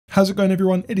How's it going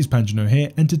everyone? It is Panjno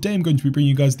here, and today I'm going to be bringing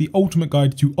you guys the ultimate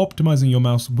guide to optimizing your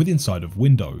mouse with inside of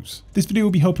Windows. This video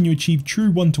will be helping you achieve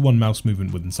true one-to-one mouse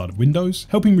movement with inside of Windows,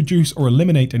 helping reduce or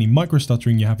eliminate any micro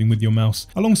stuttering you're having with your mouse,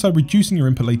 alongside reducing your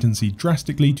input latency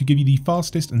drastically to give you the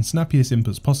fastest and snappiest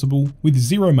inputs possible with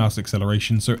zero mouse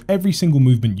acceleration, so every single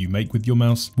movement you make with your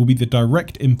mouse will be the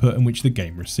direct input in which the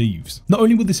game receives. Not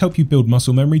only will this help you build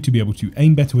muscle memory to be able to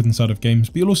aim better with inside of games,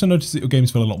 but you'll also notice that your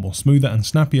games feel a lot more smoother and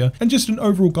snappier, and just an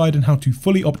overall guide on how to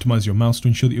fully optimize your mouse to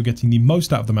ensure that you're getting the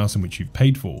most out of the mouse in which you've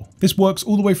paid for. This works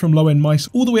all the way from low-end mice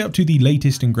all the way up to the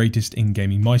latest and greatest in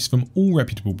gaming mice from all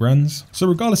reputable brands. So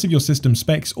regardless of your system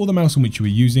specs or the mouse in which you are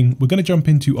using, we're going to jump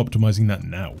into optimizing that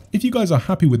now. If you guys are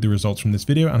happy with the results from this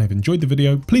video and have enjoyed the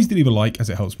video, please do leave a like as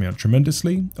it helps me out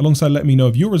tremendously, alongside letting me know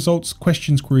of your results,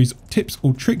 questions, queries, tips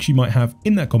or tricks you might have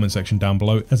in that comment section down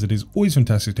below, as it is always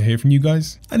fantastic to hear from you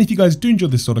guys. And if you guys do enjoy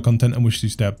this sort of content and wish to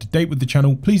stay up to date with the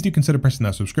channel, please do consider pressing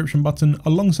that subscription button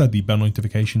alongside the bell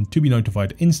notification to be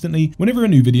notified instantly whenever a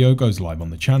new video goes live on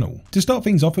the channel. To start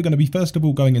things off, we're going to be first of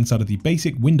all going inside of the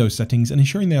basic Windows settings and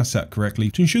ensuring they are set correctly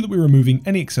to ensure that we're removing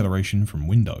any acceleration from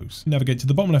Windows. Navigate to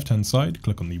the bottom left hand side,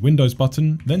 click on the Windows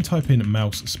button, then type in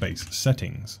mouse space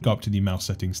settings. Go up to the mouse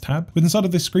settings tab. With inside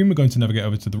of this screen, we're going to navigate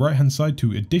over to the right hand side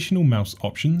to additional mouse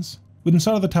options. With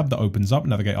inside of the tab that opens up,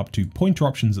 navigate up to pointer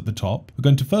options at the top. We're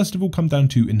going to first of all come down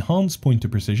to enhance pointer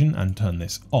precision and turn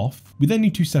this off. We then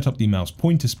need to set up the mouse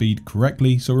pointer speed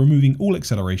correctly, so removing all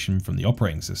acceleration from the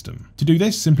operating system. To do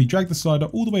this, simply drag the slider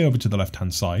all the way over to the left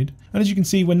hand side, and as you can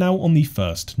see, we're now on the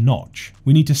first notch.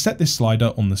 We need to set this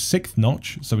slider on the 6th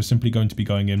notch, so we're simply going to be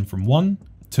going in from 1,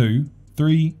 2,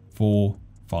 3, 4,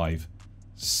 5,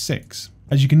 6.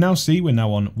 As you can now see, we're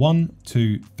now on 1,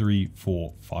 2, 3,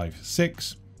 4, 5,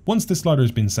 6. Once this slider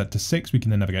has been set to 6, we can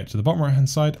then navigate to the bottom right hand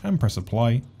side and press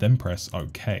apply, then press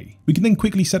OK. We can then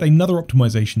quickly set another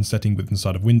optimization setting with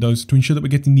inside of Windows to ensure that we're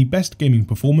getting the best gaming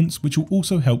performance, which will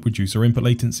also help reduce our input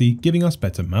latency, giving us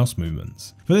better mouse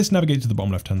movements. For this, navigate to the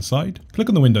bottom left hand side, click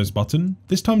on the Windows button,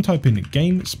 this time type in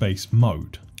game space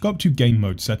mode. Go up to game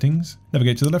mode settings,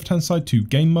 navigate to the left hand side to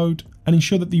game mode, and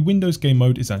ensure that the Windows game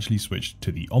mode is actually switched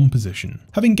to the on position.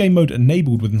 Having game mode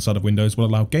enabled with inside of Windows will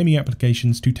allow gaming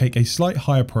applications to take a slight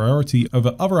higher priority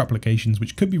over other applications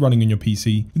which could be running on your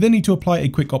PC. We then need to apply a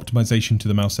quick optimization to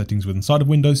the mouse settings with inside of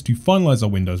Windows to finalize our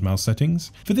Windows mouse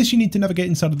settings. For this, you need to navigate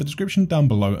inside of the description down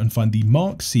below and find the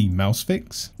Mark C mouse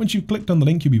fix. Once you've clicked on the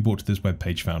link, you'll be brought to this web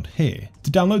page found here.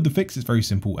 To download the fix, it's very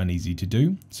simple and easy to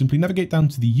do. Simply navigate down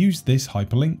to the use this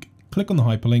hyperlink, click on the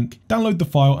hyperlink, download the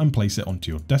file and place it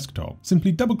onto your desktop.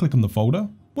 Simply double click on the folder.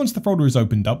 Once the folder is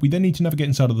opened up, we then need to navigate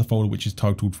inside of the folder which is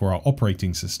titled for our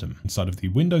operating system. Inside of the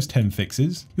Windows 10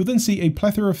 fixes, you'll then see a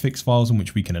plethora of fix files in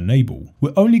which we can enable.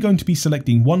 We're only going to be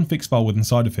selecting one fix file with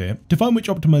inside of here. To find which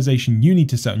optimization you need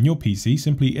to set on your PC,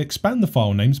 simply expand the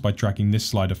file names by dragging this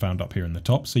slider found up here in the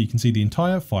top so you can see the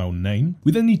entire file name.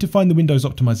 We then need to find the Windows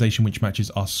optimization which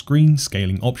matches our screen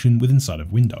scaling option with inside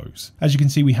of Windows. As you can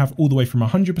see, we have all the way from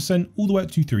 100% all the way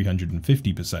up to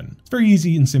 350%. It's very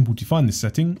easy and simple to find this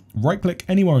setting. Right click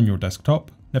anywhere on your desktop,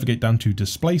 navigate down to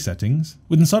display settings.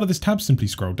 With inside of this tab, simply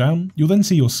scroll down. You'll then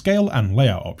see your scale and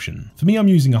layout option. For me, I'm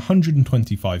using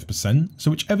 125%,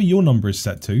 so whichever your number is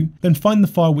set to, then find the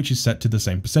file which is set to the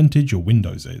same percentage your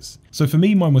Windows is. So for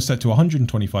me, mine was set to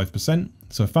 125%,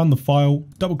 so I found the file,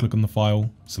 double click on the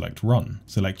file, select run.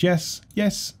 Select yes,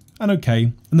 yes, and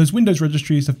OK, and those Windows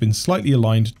registries have been slightly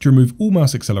aligned to remove all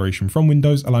mouse acceleration from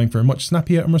Windows, allowing for a much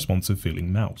snappier and responsive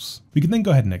feeling mouse. We can then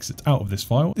go ahead and exit out of this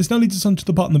file. This now leads us on to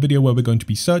the part in the video where we're going to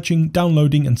be searching,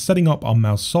 downloading and setting up our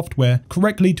mouse software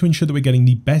correctly to ensure that we're getting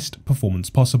the best performance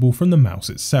possible from the mouse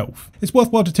itself. It's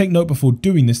worthwhile to take note before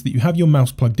doing this that you have your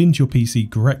mouse plugged into your PC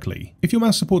correctly. If your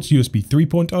mouse supports USB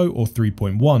 3.0 or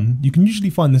 3.1, you can usually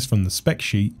find this from the spec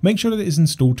sheet. Make sure that it is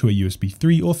installed to a USB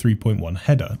 3 or 3.1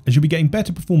 header, as you'll be getting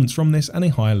better performance from this and a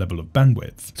higher level of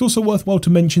bandwidth. It's also worthwhile to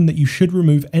mention that you should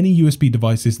remove any USB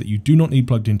devices that you do not need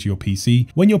plugged into your PC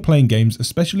when you're playing games,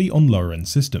 especially on lower end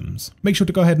systems. Make sure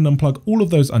to go ahead and unplug all of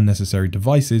those unnecessary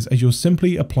devices, as you're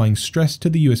simply applying stress to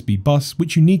the USB bus,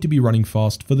 which you need to be running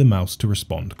fast for the mouse to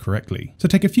respond correctly. So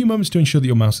take a few moments to ensure that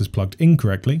your mouse is plugged in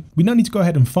correctly. We now need to go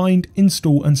ahead and find,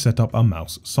 install and set up our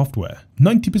mouse software.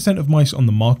 90% of mice on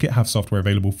the market have software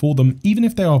available for them, even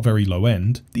if they are very low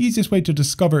end. The easiest way to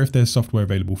discover if there's software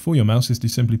available for your mouse is to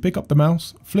simply pick up the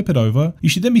mouse, flip it over. You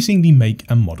should then be seeing the make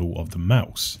and model of the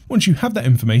mouse. Once you have that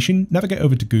information, navigate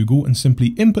over to Google and simply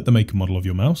input the make and model of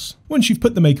your mouse. Once you've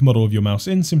put the make and model of your mouse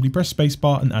in, simply press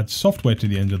spacebar and add software to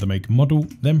the end of the make and model,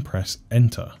 then press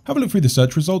enter. Have a look through the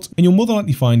search results and you'll more than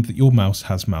likely find that your mouse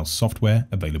has mouse software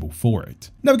available for it.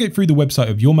 Navigate through the website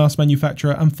of your mouse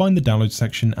manufacturer and find the download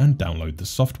section and download download the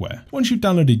software. Once you've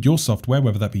downloaded your software,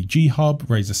 whether that be G-Hub,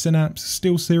 Razer Synapse,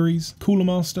 SteelSeries, Cooler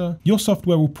Master, your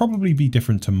software will probably be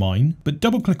different to mine, but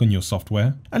double click on your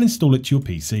software and install it to your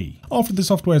PC. After the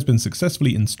software has been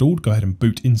successfully installed, go ahead and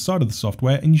boot inside of the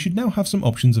software and you should now have some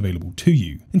options available to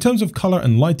you. In terms of color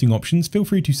and lighting options, feel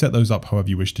free to set those up however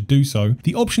you wish to do so.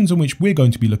 The options on which we're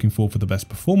going to be looking for the best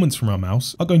performance from our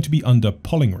mouse are going to be under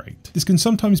polling rate. This can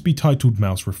sometimes be titled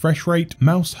mouse refresh rate,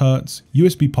 mouse hertz,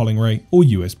 USB polling rate, or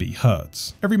USB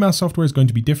hertz. Every mouse software is going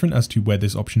to be different as to where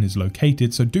this option is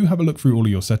located, so do have a look through all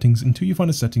of your settings until you find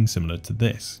a setting similar to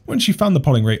this. Once you've found the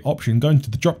polling rate option, go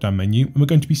into the drop down menu and we're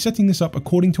going to be setting this up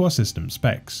according to our system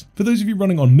specs. For those of you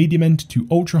running on medium end to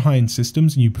ultra high end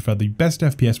systems and you prefer the best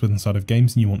FPS with inside of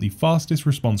games and you want the fastest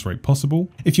response rate possible,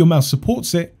 if your mouse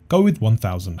supports it, go with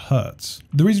 1000 Hz.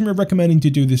 The reason we're recommending to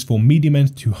do this for medium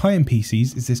end to high end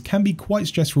PCs is this can be quite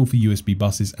stressful for USB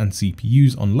buses and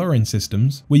CPUs on lower end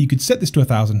systems, where you could set this to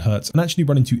 1000 Hz and actually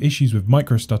run into issues with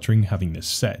micro stuttering having this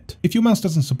set. If your mouse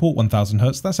doesn't support 1000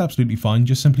 Hz, that's absolutely fine,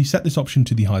 just simply set this option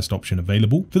to the highest option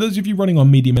available. For those of you running on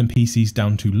medium end PCs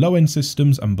down to low end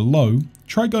systems and below,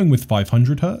 try going with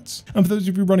 500 Hz. And for those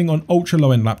of you running on ultra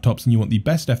low end laptops and you want the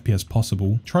best FPS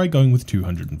possible, try going with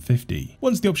 250.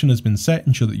 Once the option has been set,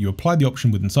 ensure that you apply the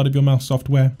option with inside of your mouse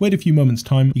software, wait a few moments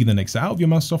time, you can then exit out of your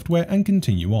mouse software and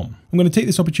continue on. I'm going to take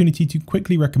this opportunity to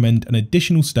quickly recommend an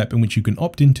additional step in which you can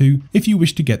opt into if you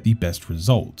wish to get the best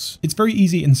results. It's very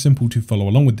easy and simple to follow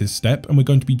along with this step, and we're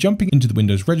going to be jumping into the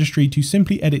Windows registry to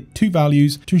simply edit two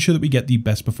values to ensure that we get the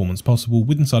best performance possible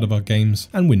with inside of our games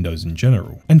and Windows in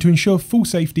general. And to ensure full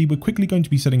safety, we're quickly going to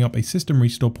be setting up a system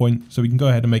restore point so we can go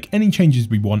ahead and make any changes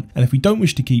we want, and if we don't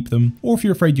wish to keep them, or if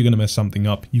you're afraid you're going to mess something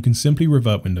up, you can simply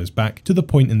revert Windows back to the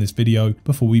point in this video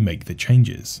before we make the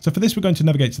changes. So for this, we're going to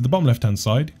navigate to the bottom left hand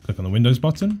side, click on the Windows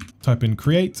button, type in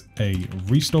create a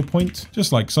restore point,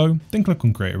 just like so, then click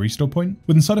on create a restore point.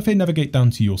 With inside of here, navigate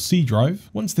down to your C drive.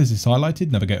 Once this is highlighted,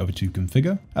 navigate over to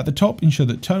configure. At the top, ensure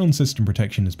that turn on system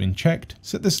protection has been checked,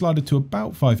 set this slider to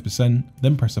about 5%,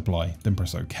 then press apply, then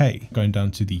press OK. Going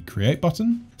down to the create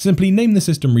button, simply name the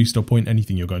system restore point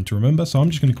anything you're going to remember, so I'm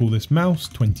just going to call this mouse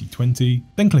 2020,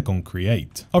 then click on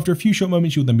create. After a few short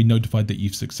moments, you'll then be notified that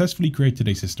you've successfully created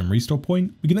a system restore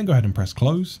point. We can then go ahead and press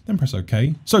close, then press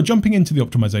OK. So jumping into the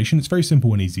optimization, it's very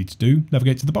simple and easy to do.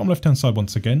 Navigate to the bottom left hand side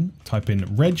once again, type in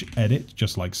regedit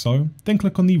just like so, then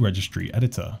click on the registry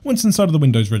editor. Once inside of the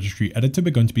Windows registry editor,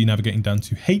 we're going to be navigating down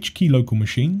to H key local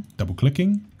machine, double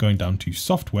clicking, going down to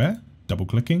software, double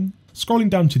clicking, scrolling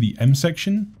down to the M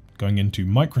section, going into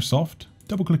Microsoft,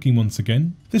 double clicking once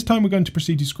again. This time we're going to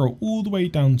proceed to scroll all the way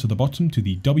down to the bottom to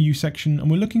the W section, and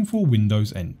we're looking for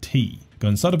Windows NT. Go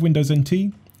inside of Windows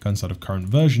NT, go inside of current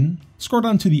version, scroll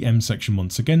down to the M section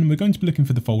once again, and we're going to be looking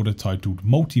for the folder titled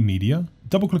multimedia.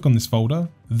 Double click on this folder,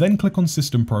 then click on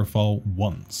system profile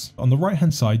once. On the right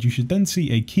hand side, you should then see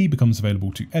a key becomes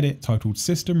available to edit titled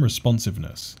system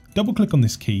responsiveness. Double click on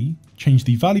this key, change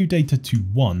the value data to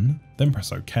 1, then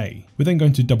press OK. We're then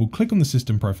going to double click on the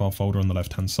system profile folder on the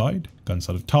left hand side, go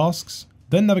inside of tasks,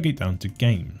 then navigate down to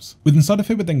games. With inside of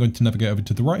here, we're then going to navigate over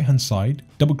to the right hand side,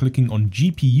 double clicking on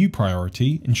GPU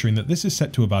priority, ensuring that this is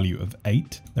set to a value of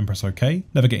 8, then press OK,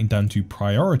 navigating down to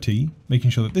priority,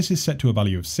 making sure that this is set to a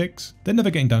value of 6, then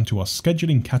navigating down to our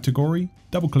scheduling category,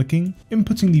 double clicking,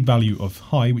 inputting the value of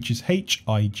high, which is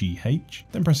HIGH,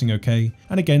 then pressing OK,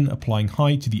 and again applying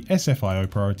high to the SFIO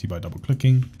priority by double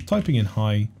clicking, typing in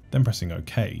high, then pressing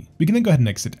OK. We can then go ahead and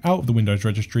exit out of the Windows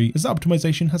registry as that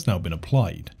optimization has now been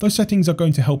applied. Those settings are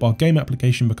going to help our game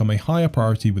application become a higher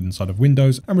priority with inside of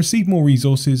Windows and receive more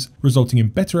resources, resulting in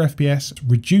better FPS,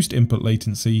 reduced input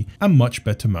latency, and much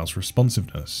better mouse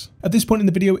responsiveness. At this point in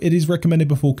the video, it is recommended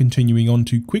before continuing on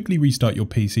to quickly restart your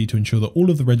PC to ensure that all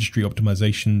of the registry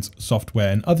optimizations,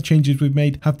 software, and other changes we've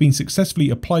made have been successfully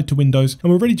applied to Windows,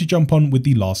 and we're ready to jump on with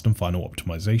the last and final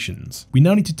optimizations. We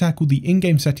now need to tackle the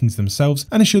in-game settings themselves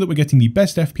and ensure that we're getting the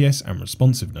best FPS and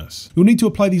responsiveness. We'll need to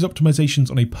apply these optimizations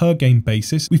on a per game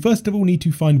basis. We first of all need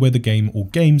to find where the game or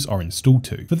games are installed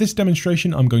to. For this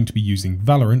demonstration, I'm going to be using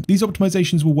Valorant. These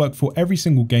optimizations will work for every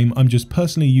single game. I'm just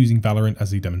personally using Valorant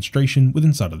as a demonstration with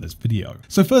inside of this video.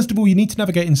 So first of all, you need to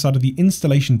navigate inside of the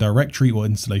installation directory or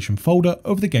installation folder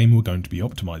of the game we're going to be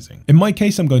optimizing. In my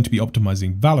case, I'm going to be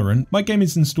optimizing Valorant. My game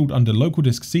is installed under local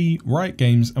disk C, Riot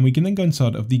Games, and we can then go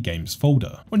inside of the games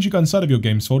folder. Once you go inside of your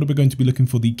games folder, we're going to be looking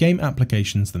for the game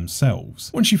applications themselves.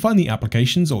 Once you find the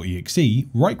applications or exe,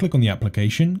 right click on the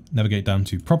application, navigate down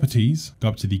to properties, go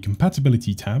up to the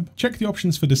compatibility tab, check the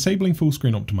options for disabling full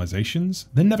screen optimizations,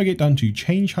 then navigate down to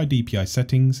change high DPI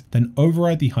settings, then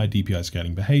override the high DPI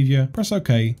scaling behavior, press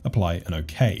OK, apply and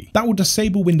OK. That will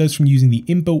disable Windows from using the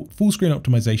inbuilt full screen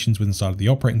optimizations with inside side of the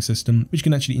operating system, which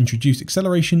can actually introduce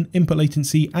acceleration, input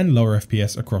latency, and lower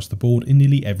FPS across the board in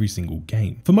nearly every single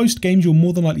game. For most games, you'll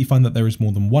more than likely find that there is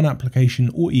more than one application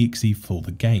or exe for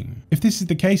the game. If this is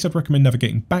the case, I'd recommend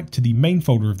navigating back to the main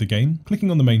folder of the game,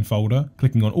 clicking on the main folder,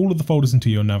 clicking on all of the folders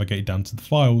until you're navigated down to the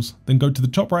files, then go to the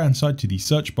top right hand side to the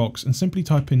search box and simply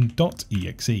type in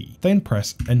 .exe, then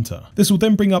press enter. This will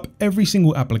then bring up every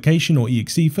single application or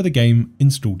exe for the game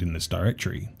installed in this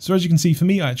directory. So as you can see, for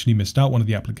me, I actually missed out one of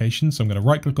the applications, so I'm going to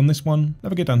right click on this one,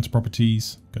 navigate down to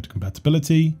properties, go to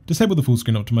compatibility, disable the full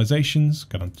screen optimizations,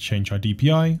 go down to change high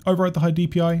DPI, override the high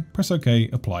DPI, press OK,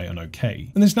 apply and OK.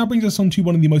 And this now brings us on to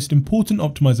one of the most important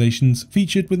optimizations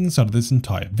featured within inside of this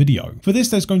entire video. For this,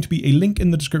 there's going to be a link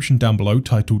in the description down below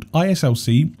titled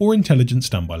ISLC or Intelligent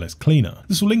Standby List Cleaner.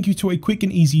 This will link you to a quick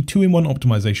and easy 2-in-1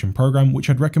 optimization program, which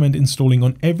I'd recommend installing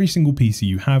on every single PC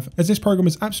you have, as this program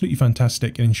is absolutely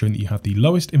fantastic in ensuring that you have the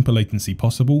lowest input latency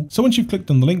possible. So once you've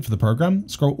clicked on the link for the program,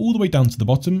 scroll all the way down to the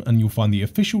bottom and you'll find the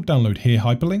official download here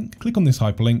hyperlink. Click on this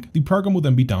hyperlink, the program will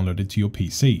then be downloaded to your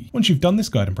PC. Once you've done this,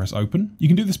 go ahead and press open. You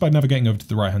can do this by navigating over to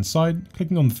the right hand side,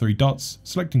 clicking on the 3 dots,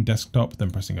 selecting desktop,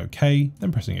 then pressing OK,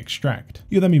 then pressing extract.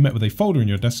 You'll then be met with a folder in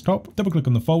your desktop, double click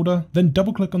on the folder, then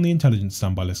double click on the Intelligent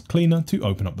Standby List Cleaner to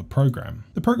open up the program.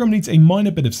 The program needs a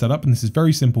minor bit of setup, and this is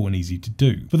very simple and easy to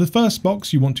do. For the first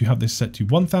box, you want to have this set to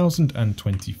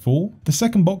 1024. The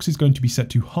second box is going to be set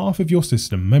to half of your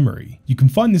system memory. You can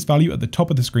find this value at the top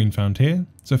of the screen found here.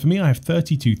 So for me, I have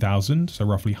 32,000, so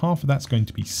roughly half of that's going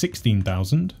to be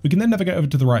 16,000. We can then navigate over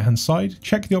to the right hand side,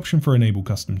 check the option for enable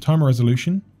custom timer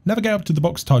resolution, navigate up to the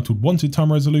box titled wanted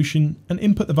timer resolution and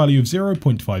input the value of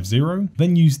 0.50,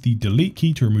 then use the delete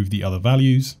key to remove the other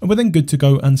values, and we're then good to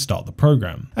go and start the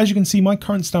program. As you can see, my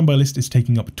current standby list is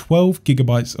taking up 12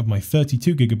 gigabytes of my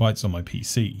 32 gigabytes on my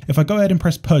PC. If I go ahead and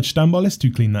press purge standby list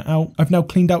to clean that out, I've now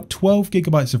cleaned out 12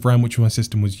 gigabytes of RAM which my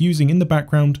system was using in the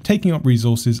background, taking up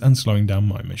resources and slowing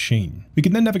down my machine. We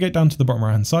can then navigate down to the bottom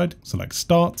right hand side, select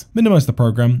start, minimize the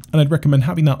program, and I'd recommend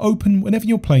having that open whenever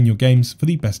you're playing your games for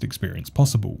the best experience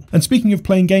possible. And speaking of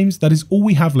playing games, that is all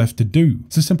we have left to do.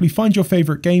 So simply find your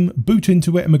favorite game, boot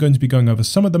into it, and we're going to be going over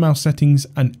some of the mouse settings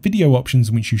and video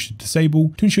options which you should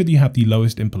disable to ensure that you have the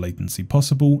lowest input latency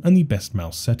possible and the best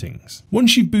mouse settings.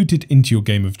 Once you've booted into your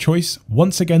game of choice,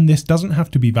 once again, this doesn't have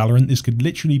to be Valorant, this could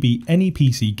literally be any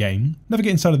PC game.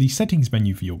 Navigate inside of the settings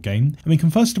menu for your game, and we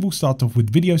can first of all start off with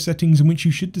video settings, in which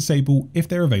you should disable if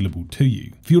they're available to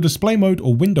you. For your display mode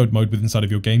or windowed mode within inside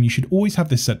of your game, you should always have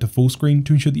this set to full screen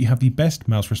to ensure that you have the best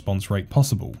mouse response rate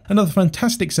possible. Another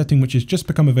fantastic setting which has just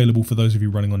become available for those of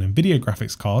you running on NVIDIA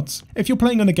graphics cards. If you're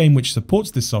playing on a game which supports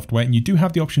this software and you do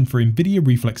have the option for NVIDIA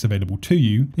Reflex available to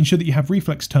you, ensure that you have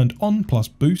Reflex turned on plus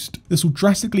boost. This will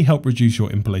drastically help reduce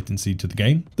your input latency to the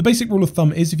game. The basic rule of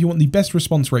thumb is if you want the best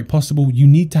response rate possible, you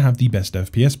need to have the best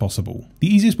FPS possible.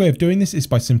 The easiest way of doing this is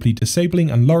by simply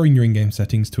disabling and lowering your in-game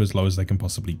settings to as low as they can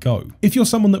possibly go. If you're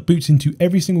someone that boots into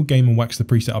every single game and whacks the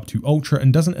preset up to ultra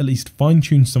and doesn't at least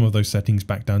fine-tune some of those settings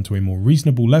back down to a more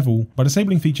reasonable level, by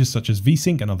disabling features such as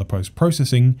VSync and other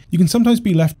post-processing, you can sometimes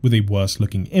be left with a worse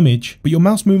looking image, but your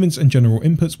mouse movements and general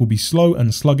inputs will be slow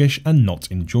and sluggish and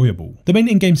not enjoyable. The main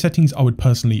in-game settings I would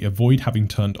personally avoid having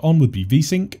turned on would be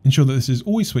VSync, ensure that this is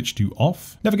always switched to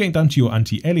off, navigating down to your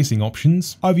anti-aliasing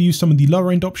options, either use some of the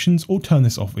lower end options or turn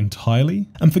this off entirely,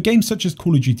 and for games such as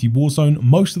Call of Duty Warzone,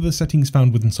 most of the settings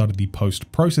found within inside of the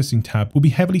post-processing tab will be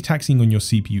heavily taxing on your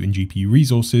CPU and GPU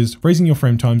resources, raising your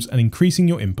frame times and increasing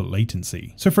your input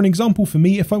latency. So for an example, for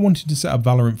me, if I wanted to set up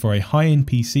Valorant for a high-end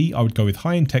PC, I would go with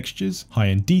high-end textures,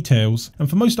 high-end details, and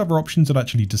for most other options I'd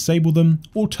actually disable them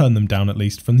or turn them down at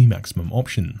least from the maximum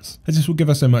options, as this will give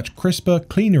us a much crisper,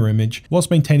 cleaner image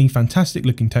whilst maintaining fantastic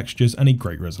looking textures and a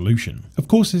great resolution. Of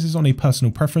course, this is on a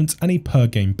personal preference and a per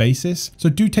game basis, so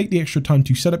do take the extra time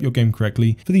to set up your game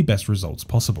correctly for the best results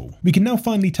possible. We can now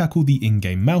finally tackle the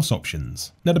in-game mouse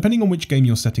options. Now, depending on which game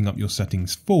you're setting up your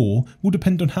settings for will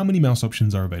depend on how many mouse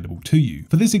options are available to you.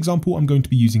 For this example, I'm going to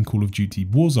be using Call of Duty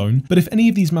Warzone, but if any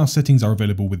of these mouse settings are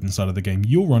available within inside of the game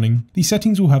you're running, these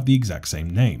settings will have the exact same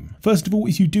name. First of all,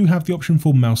 if you do have the option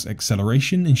for mouse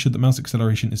acceleration, ensure that mouse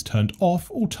acceleration is turned off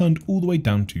or turned all the way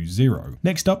down to 0.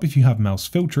 Next up, if you have mouse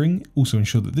filtering, also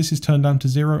ensure that this is turned down to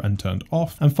 0 and turned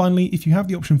off. And finally, if you have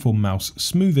the option for mouse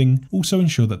smoothing, also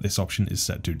ensure that this option is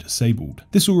set to disabled.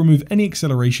 This will remove any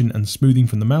acceleration and smoothing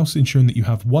from the mouse, ensuring that you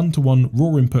have one-to-one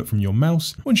raw input from your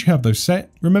mouse. Once you have those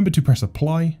set, remember to press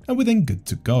apply, and we're then good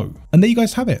to go. And there you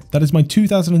guys have it. That is my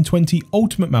 2020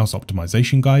 Ultimate Mouse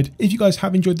Optimization Guide. If you guys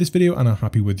have enjoyed this video and are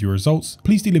happy with your results,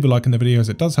 please do leave a like on the video as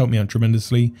it does help me out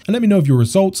tremendously, and let me know of your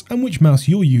results and which mouse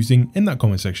you're using in that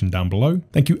comment section down below.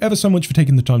 Thank you ever so much for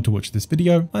taking the time to watch this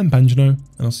video. I'm Panjno, and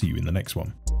I'll see you in the next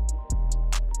one.